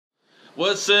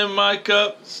What's in my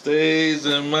cup stays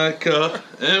in my cup.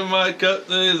 In my cup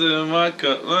stays in my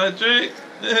cup. My drink.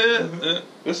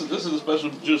 This is a special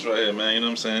juice right here, man. You know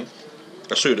what I'm saying?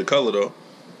 I'll show you the color though.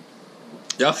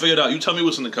 Y'all figure it out. You tell me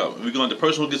what's in the cup. We're going. The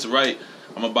person who gets it right,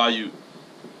 I'm gonna buy you.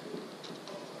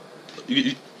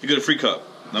 You get a free cup.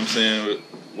 You know what I'm saying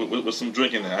with some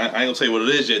drink in there. I ain't gonna tell you what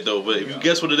it is yet though. But if you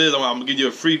guess what it is, I'm gonna give you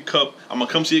a free cup. I'm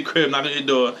gonna come to your crib, knock on your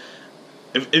door.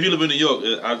 If you live in New York,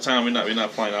 out of time we're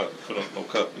not flying out for no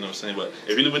cup. You know what I'm saying? But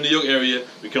if you live in the New York area,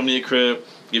 we come to your crib,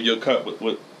 give you a cup with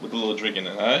a little drink in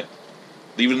it. All right?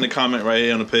 Leave it in the comment right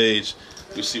here on the page.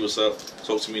 You see what's up.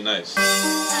 Talk to me nice.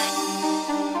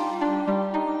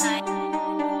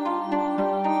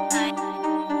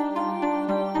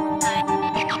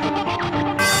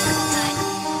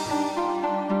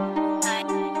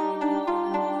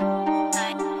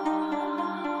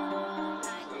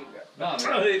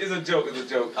 It's a joke.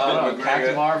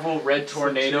 Captain Marvel, Red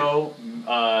Tornado,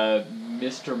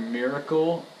 Mr.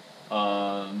 Miracle,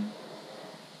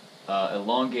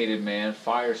 Elongated Man,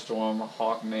 Firestorm,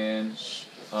 Hawkman,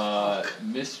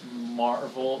 Miss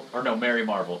Marvel, or no, Mary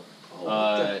Marvel,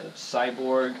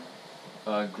 Cyborg,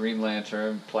 Green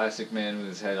Lantern, Plastic Man with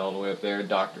his head all the way up there,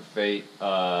 Dr. Fate,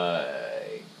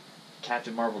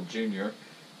 Captain Marvel Jr.,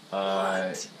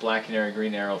 Black Canary,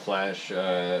 Green Arrow, Flash,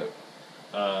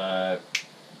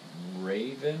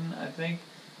 Raven, I think,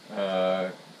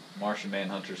 Martian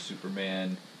Manhunter,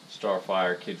 Superman,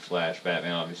 Starfire, Kid Flash,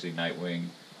 Batman, obviously Nightwing,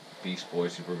 Beast Boy,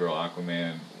 Supergirl,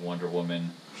 Aquaman, Wonder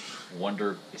Woman,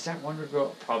 is that Wonder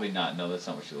Girl? Probably not. No, that's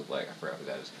not what she looked like. I forgot who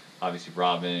that is. Obviously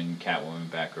Robin, Catwoman,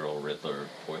 Batgirl, Riddler,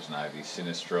 Poison Ivy,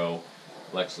 Sinestro,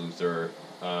 Lex Luthor,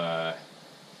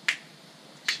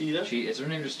 Cheetah? Is her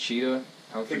name just Cheetah?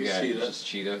 I think it's Cheetah. It's just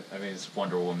Cheetah. I mean, it's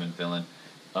Wonder Woman villain.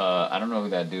 I don't know who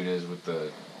that dude is with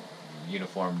the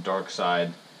uniform.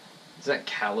 Darkseid. Is that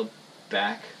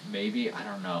Calibac? Maybe? I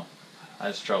don't know. I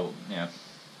just trouble. Yeah.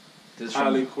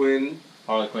 Harley Quinn.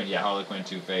 Harley Quinn. Yeah, Harley Quinn.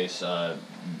 Two-Face. Is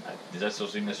that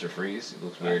supposed to be Mr. Freeze? It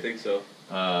looks weird. I think so.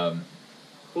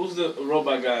 Who's the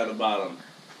robot guy at the bottom?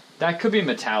 That could be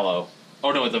Metallo.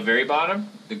 Oh no, at the very bottom,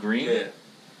 the green. Yeah.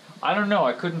 I don't know.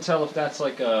 I couldn't tell if that's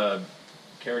like a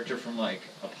character from like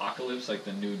Apocalypse, like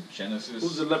the new Genesis.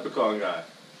 Who's the leprechaun guy?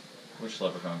 Which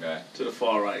leprechaun guy? To the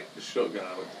far right, the short guy.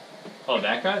 Oh,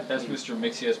 that guy? That's Mr.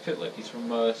 Mixias Pitlick. He's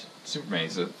from Superman.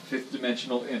 He's a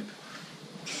fifth-dimensional imp.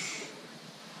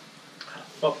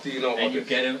 Fuck do you know? And you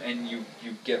get him, and you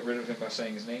get rid of him by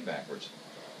saying his name backwards.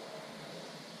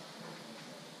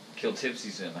 Kill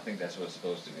Tipsy's him. I think that's what it's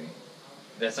supposed to be.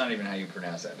 That's not even how you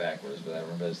pronounce that backwards, but I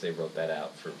remember they wrote that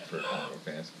out for comic book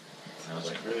fans. And I was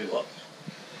like, really love.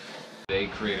 They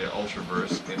created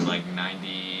Ultraverse in like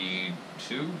 92,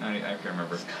 I can't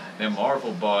remember. Then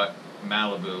Marvel bought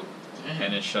Malibu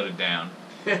and then shut it down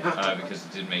because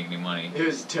it didn't make any money. It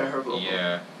was terrible.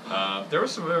 Yeah. There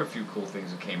were a few cool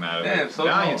things that came out of it. So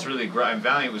Valiant's really great.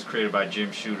 Valiant was created by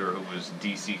Jim Shooter, who was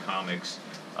DC Comics,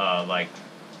 like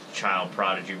child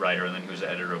prodigy writer, and then he was the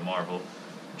editor of Marvel.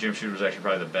 Jim Shooter was actually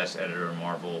probably the best editor of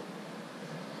Marvel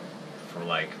for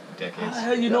like decades. How the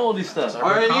hell you know all these stuff?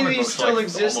 Are any of these still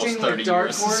existing, like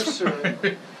Dark Horse?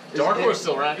 Dark Horse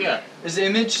still around, yeah. Is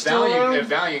Image still around?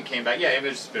 Valiant came back. Yeah,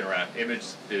 Image has been around. Image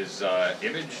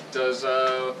does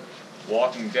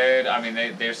Walking Dead. I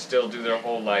mean, they still do their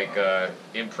whole like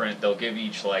imprint. They'll give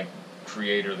each like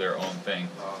creator their own thing.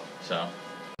 So.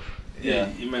 Yeah,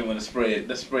 you might want to spray it.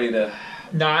 Let's spray the.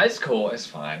 Nah, it's cool. It's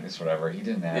fine. It's whatever. He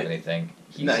didn't have anything.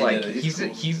 He's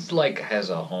he's like has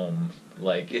a home.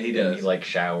 Like yeah, he does. He like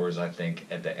showers. I think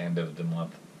at the end of the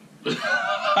month.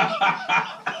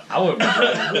 I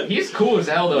wouldn't. He's cool as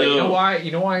hell though. You know why?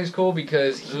 You know why he's cool?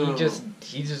 Because he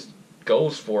just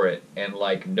goes for it and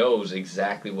like knows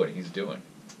exactly what he's doing.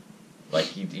 Like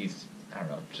he's I don't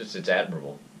know. Just it's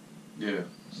admirable. Yeah.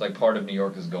 It's like part of New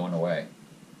York is going away.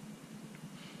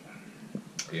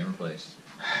 Being replaced.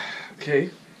 Okay.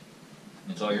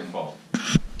 It's all your fault.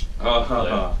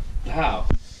 How?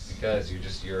 Because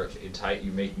you're tight.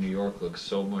 You make New York look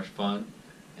so much fun,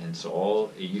 and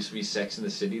so it used to be Sex in the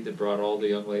City that brought all the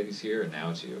young ladies here, and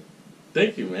now it's you.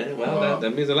 Thank you, man. Well,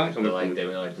 that means a lot coming from you. They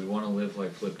were like, we want to live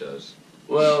like Flip does.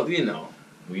 Well, you know,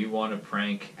 we want to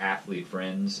prank athlete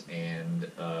friends,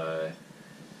 and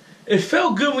it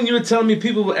felt good when you were telling me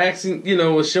people were asking,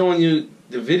 were showing you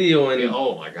the video and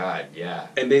oh my god, yeah,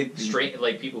 and they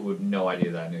like people who have no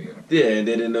idea that I knew you. Yeah, and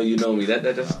they didn't know you know me.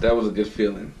 That was a good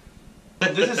feeling.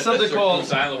 This is something called.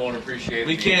 Silent won't appreciate.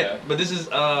 We can't. But this is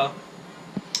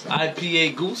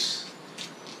IPA Goose.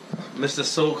 Mr.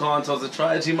 SoCon tells us to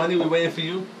try it. G Money, we waiting for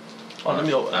you. Oh, let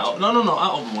me open. No.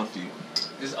 I'll open one for you.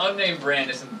 This unnamed brand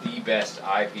isn't the best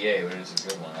IPA, but it's a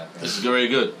good one, I think. This is very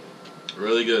good.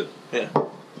 Really good. Yeah.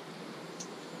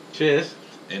 Cheers.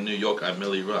 In New York, I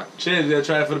merely rock. Cheers. We gotta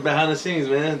try it for the behind the scenes,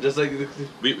 man. Just like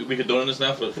We could doing this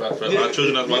now for our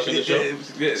children that's watching the show.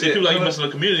 See, people like you messing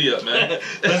the community up, man.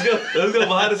 Let's go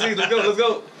behind the scenes. Let's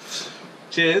go.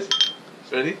 Cheers.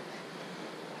 Ready?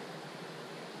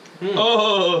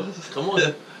 Oh, Come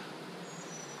on.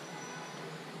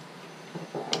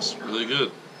 It's really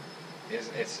good.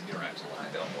 It's you don't have to lie.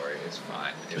 Don't worry. It's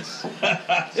fine. It's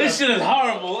This shit is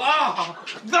horrible. I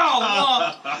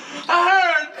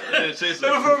heard. Chase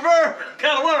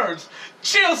Kind of words.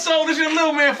 Chill, soul. This is your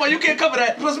little man for you can't cover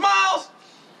that. Plus Miles.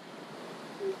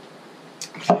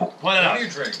 What do you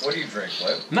drink?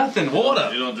 What? Nothing. Water.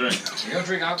 You don't drink. You don't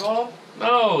drink alcohol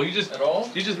No, you just at all?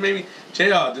 You just made me.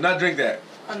 JR, do not drink that.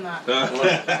 I'm not.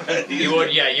 You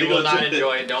would. Yeah, you will not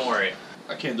enjoy it. Don't worry.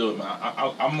 I can't do it, man.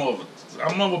 I'm more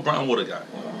of a brown water guy.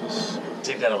 You know,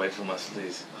 Take that away from us,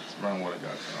 please. it's brown water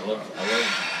guy. I love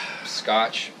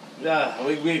scotch. Yeah,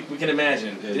 we can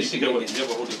imagine. Yeah, This you shit have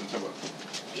a whole different type of.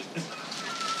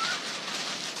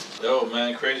 Yo,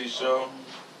 man, crazy show.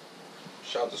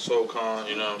 Shout out to SoulCon,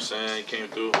 you know what I'm saying? He came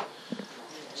through,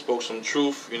 spoke some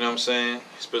truth, you know what I'm saying?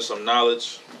 He spit some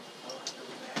knowledge.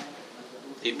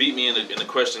 He beat me in the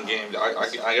question game.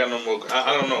 I got no more.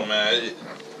 I don't know, man.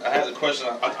 I had the question.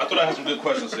 I thought I had some good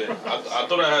questions here. I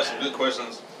thought I had some good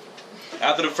questions.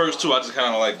 After the first two, I just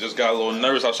kind of just got a little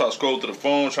nervous. I started scrolling through the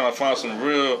phone, trying to find some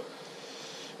real.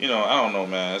 You know, I don't know,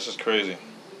 man. It's just crazy.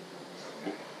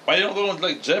 Why you don't go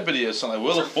on Jeopardy or something?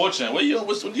 Wheel of Fortune. What are you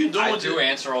doing? I with do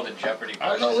answer all the Jeopardy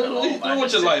I questions. know. What are you doing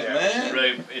with your life, man?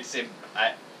 Really,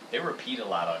 they repeat a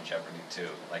lot on Jeopardy too.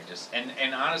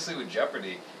 And honestly, with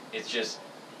Jeopardy, it's just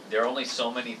there are only so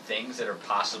many things that are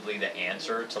possibly the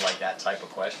answer to that type of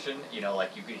question. You know,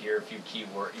 you could hear a few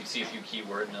keywords, you see a few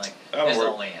keywords, and you're like, that's the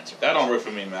only answer. That don't work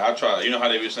for me, man. I try. You know how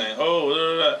they be saying,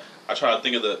 I try to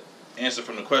think of the answer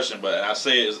from the question, but I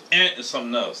say it's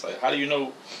something else. How do you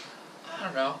know? I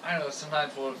don't know.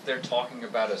 Sometimes if they're talking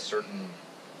about a certain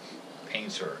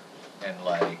painter and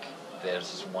there's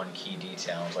this one key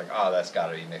detail, it's that's got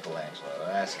to be Michelangelo.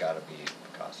 That's got to be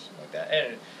Picasso, something like that.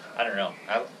 And I don't know.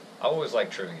 I always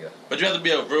like trivia. But you have to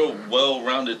be a real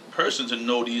well-rounded person to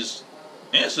know these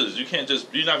answers.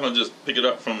 You're not going to just pick it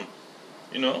up from,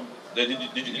 you know. Did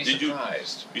You'd be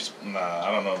surprised. Nah,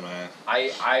 I don't know, man.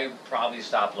 I probably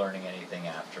stopped learning anything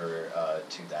after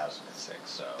 2006.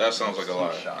 So that sounds like a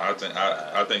lie.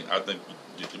 I think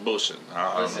you're bullshit.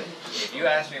 Listen, if you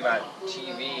ask me about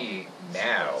TV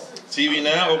now. TV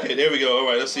now? Okay, there we go. All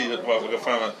right, let's see what we can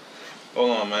find out.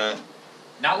 Hold on, man.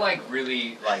 Not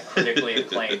really critically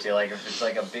acclaimed to if it's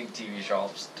a big TV show,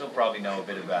 I'll still probably know a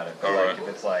bit about it. But if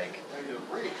it's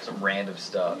some random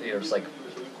stuff, it's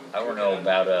I don't know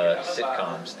about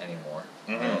sitcoms anymore.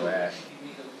 Mm-hmm. You know that.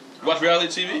 You watch reality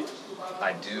TV?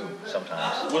 I do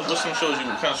sometimes. What some shows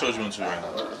what kind of shows you into right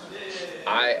now?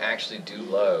 I actually do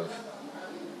love.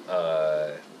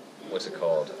 What's it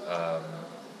called?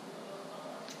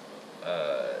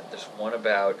 There's one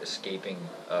about escaping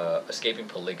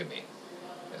polygamy.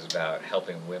 It's about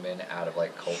helping women out of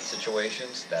cult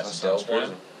situations. That's a dope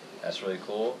one. That's really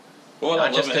cool. Well,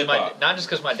 not just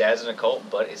because my dad's in a cult,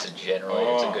 but it's it's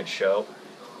a good show.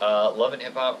 Love and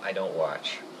Hip Hop, I don't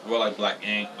watch. Well, Black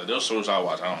Ink, those shows I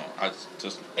watch, I don't know. I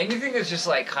just anything that's just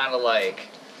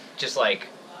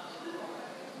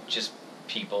just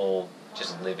people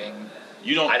just living.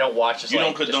 I don't watch. You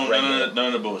don't condone none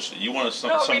of the bullshit. You want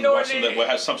something that will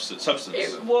have substance.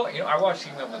 I watch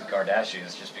Keeping Up with the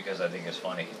Kardashians just because I think it's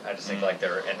funny. I just think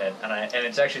they're and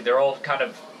it's actually they're all kind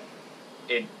of.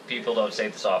 People don't say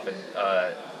this often.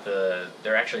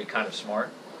 They're actually kind of smart,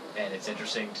 and it's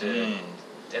interesting to.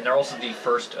 And they're also the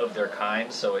first of their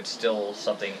kind, so it's still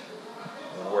something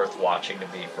worth watching to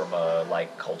me from a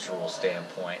cultural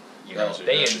standpoint. You know,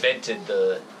 they invented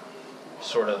the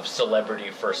sort of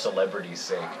celebrity for celebrity's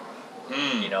sake.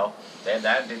 You know, and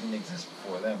that didn't exist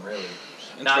before them, really.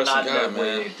 Not the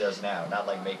way it does now. Not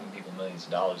making people millions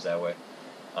of dollars that way.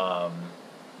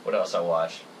 What else I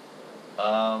watch?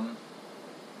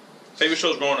 Favorite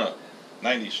shows growing up?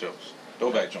 90s shows.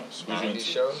 Throwback joints. 90s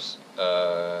shows?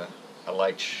 I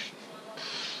liked...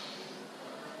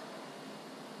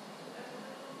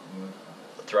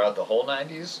 Throughout the whole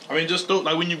 90s? I mean, just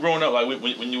when you growing up,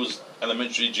 when you was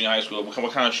elementary, junior high school,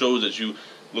 what kind of shows that you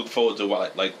look forward to?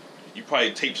 You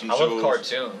probably taped some shows. I love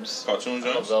cartoons. Cartoon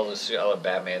joints? I love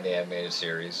Batman, the animated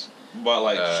series.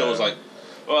 But shows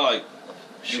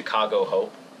Chicago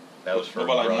Hope. That was for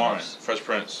what about Martin, Fresh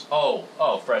Prince? Oh,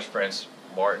 Fresh Prince,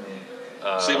 Martin,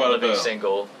 Saved by the Living Bell.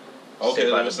 Single, Okay,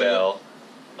 Saved by the Bell.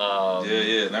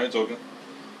 Yeah, now you're talking.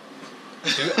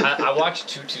 I watched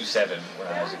 227 when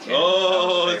I was a kid.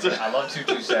 Oh, I love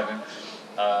 227.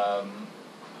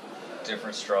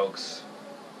 Different Strokes.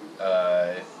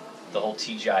 The whole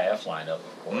TGIF lineup,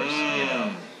 of course. You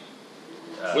know.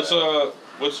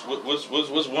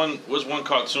 What's one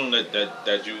cartoon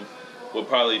that you would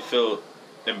probably feel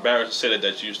embarrassed to say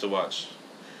that you used to watch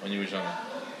when you was younger?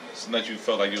 Something that you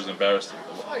felt like you was embarrassed of,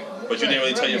 but you didn't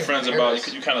really tell your friends about.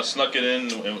 You kind of snuck it in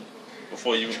and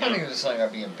before you. I'm trying to think of something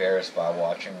I'd be embarrassed by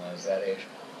watching when I was that age.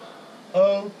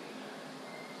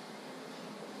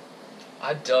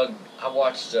 I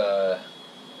watched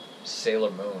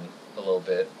Sailor Moon a little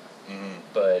bit,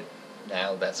 but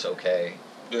now that's okay.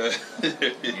 Yeah.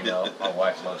 You know, my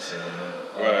wife loves Sailor Moon.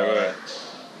 Right.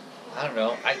 I don't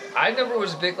know. I never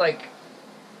was big like.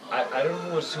 I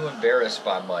never was too embarrassed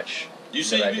by much. You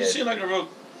seem like a real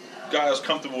guy that's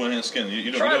comfortable in his skin.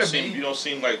 You don't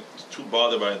seem like too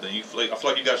bothered by anything. I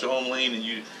feel like you got your own lane and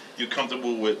you're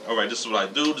comfortable with. All right, this is what I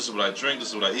do. This is what I drink.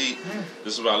 This is what I eat.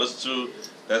 This is what I listen to.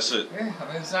 That's it. Yeah, I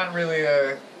mean, it's not really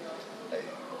a.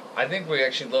 I think we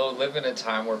actually live in a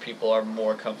time where people are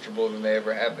more comfortable than they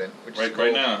ever have been. Which is cool.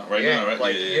 Right now, right?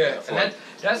 Like, yeah. And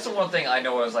that's the one thing I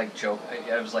know. I was like joke.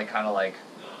 I was like kind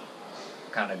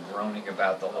of groaning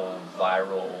about the whole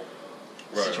viral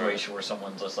situation where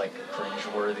someone's just like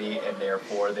cringeworthy and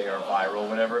therefore they are viral,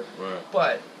 whatever. Right.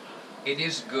 But it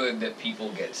is good that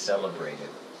people get celebrated,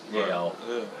 you know.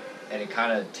 Yeah. And it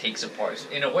kind of takes apart.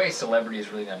 In a way, celebrity is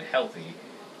really unhealthy.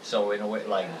 So in a way,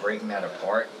 like breaking that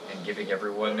apart and giving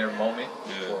everyone their moment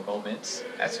or moments,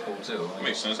 that's cool too.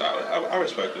 Makes sense. I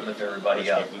respect it. Lift everybody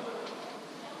up.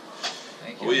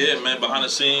 Thank you. Well, yeah, man. Behind the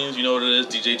scenes, you know what it is.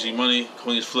 DJ G Money,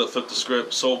 Queen's Flip the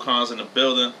script. Soul Cons in the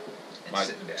building.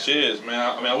 Cheers,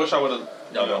 man. I wish I would have.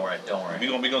 No, don't worry.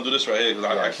 We gonna do this right here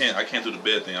because I can't do the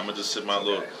bed thing. I'm gonna just sip my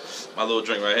little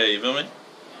drink right here. You feel me?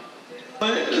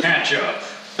 Catch up.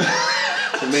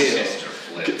 Tomato.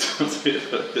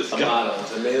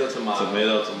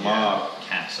 Tomato.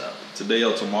 Catch up. Today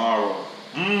or tomorrow.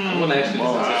 I'm gonna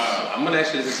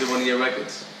actually listen to one of your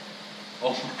records.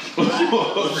 Oh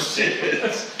shit.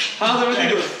 How's everything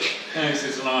doing? Thanks,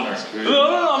 it's an honor.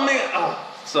 No, I mean,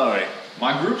 sorry.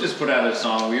 My group just put out a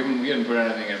song. We haven't put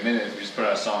out anything in a minute. We just put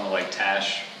out a song with like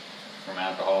Tash from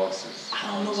Alcoholics. I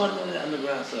don't know about the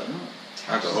underground stuff.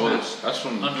 Alcoholics. That's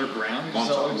from Underground. Long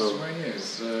time ago. Right here.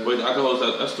 Wait,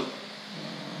 Alcoholics. That's the.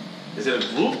 Is it a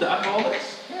group, the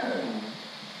Alcoholics? Yeah.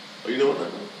 Oh, you know what that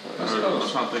is? I'm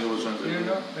trying to think of what's on You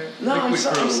know? No, I'm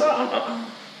sorry.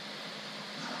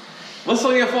 What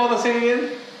song your father sing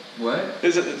again? What? Go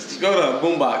to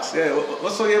Boombox. Yeah,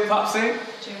 what song your pop sing?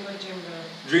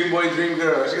 Dream Boy, Dream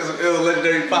Girl. She got some ill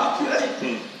legendary pop.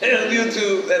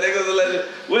 YouTube, that nigga's a legend.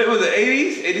 What was it,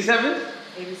 80s? 87?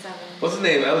 87. What's his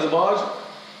name? Elvis Barge?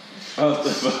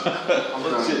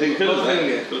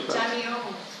 Johnny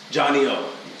O. Johnny O.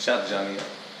 Shout out to Johnny O.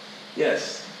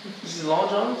 Yes. This is Long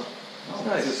John? That's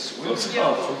nice.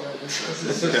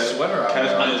 This is a sweater out.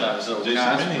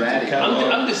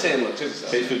 I'm just saying, look, check this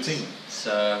out. Page 15. It's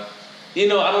You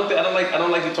know, I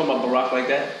don't like you talking about Barack like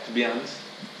that, to be honest.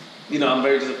 You know, I'm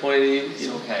very disappointed in you. It's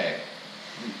okay.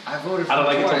 I voted for I don't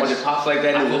like you twice. talking about your pops like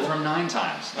that I either. voted for him 9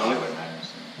 times. I don't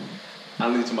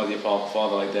like you talking about your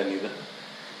father like that neither.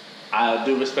 I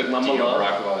do respect my mother.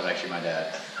 Barack Obama was actually my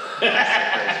dad. That's the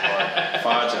crazy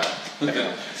part. Faja.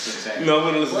 It's insane. No, I'm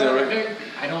gonna listen to the record.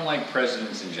 I don't like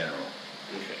presidents in general.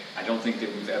 Okay. I don't think that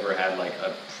we've ever had like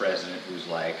a president who's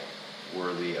like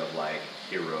worthy of like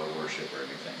hero worship or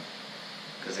anything.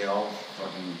 Because they all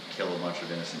fucking kill a bunch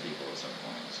of innocent people at some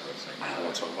point. So it's like, I don't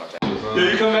want to talk about that.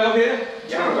 Did you come back up here?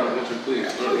 Yeah. Please.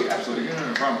 Absolutely.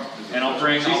 No problem. And I'll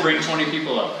bring 20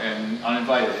 people up and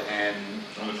uninvited and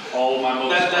all my most.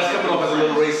 That's coming off as a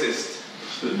little racist.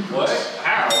 What?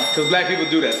 How? Because black people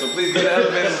do that. So please get out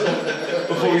of it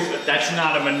before we. That's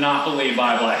not a monopoly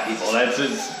by black people. That's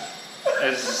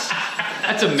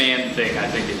a man thing, I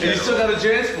think. And you still got a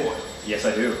transport. Yes,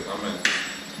 I do. Amen.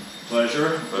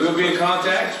 Pleasure. We'll be in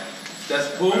contact. That's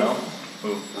Pooh.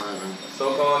 Pooh.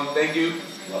 So-called, thank you.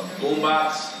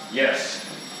 Boombox. Yes.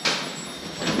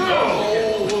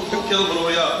 Oh, kill him on the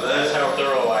way up. That's how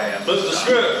thorough I am. Flip the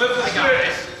script.